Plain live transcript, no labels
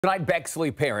Tonight,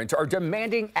 Bexley parents are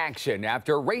demanding action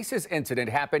after a racist incident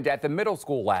happened at the middle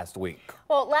school last week.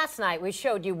 Well, last night we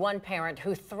showed you one parent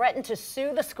who threatened to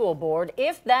sue the school board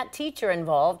if that teacher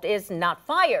involved is not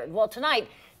fired. Well, tonight,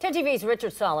 10 TV's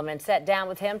Richard Solomon sat down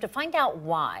with him to find out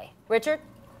why. Richard?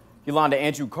 Yolanda,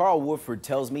 Andrew Carl Woodford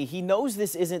tells me he knows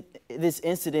this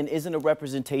incident isn't a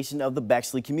representation of the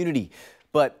Bexley community,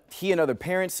 but he and other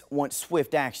parents want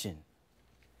swift action.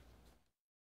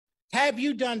 Have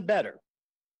you done better?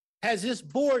 Has this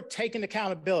board taken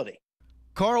accountability?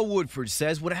 Carl Woodford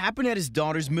says what happened at his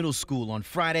daughter's middle school on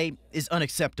Friday is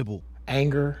unacceptable.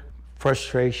 Anger,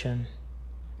 frustration,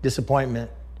 disappointment,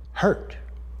 hurt.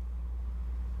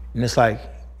 And it's like,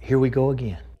 here we go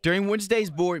again. During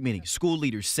Wednesday's board meeting, school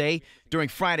leaders say during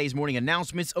Friday's morning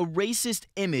announcements, a racist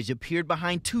image appeared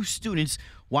behind two students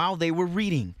while they were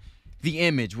reading. The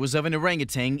image was of an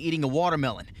orangutan eating a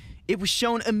watermelon. It was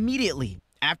shown immediately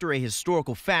after a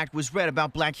historical fact was read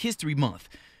about Black History Month.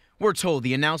 We're told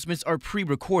the announcements are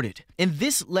pre-recorded. In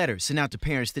this letter sent out to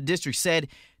parents, the district said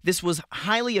this was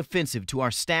highly offensive to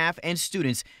our staff and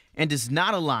students and does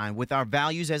not align with our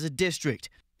values as a district.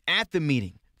 At the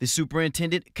meeting, the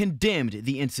superintendent condemned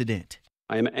the incident.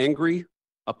 I am angry,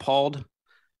 appalled,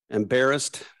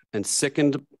 embarrassed, and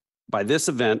sickened by this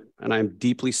event, and I am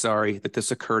deeply sorry that this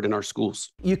occurred in our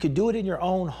schools. You could do it in your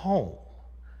own home,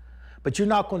 but you're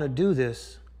not going to do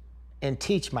this and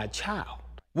teach my child.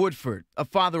 Woodford, a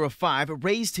father of 5,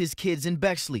 raised his kids in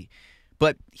Bexley,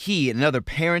 but he and other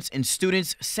parents and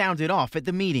students sounded off at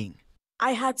the meeting.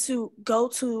 I had to go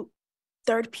to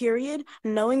third period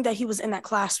knowing that he was in that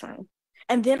classroom.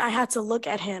 And then I had to look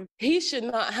at him. He should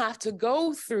not have to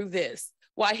go through this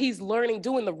while he's learning,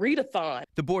 doing the readathon.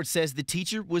 The board says the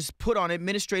teacher was put on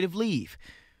administrative leave.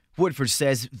 Woodford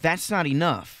says that's not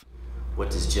enough. What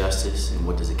does justice and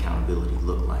what does accountability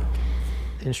look like?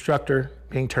 Instructor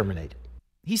being terminated.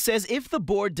 He says if the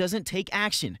board doesn't take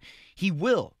action, he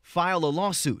will file a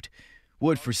lawsuit.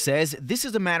 Woodford says this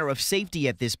is a matter of safety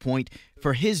at this point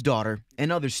for his daughter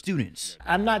and other students.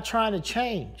 I'm not trying to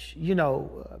change,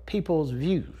 people's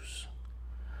views.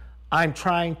 I'm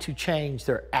trying to change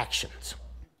their actions.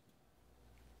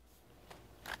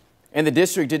 And the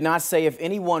district did not say if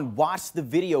anyone watched the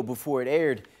video before it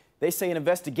aired. They say an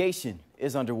investigation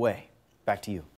is underway. Back to you.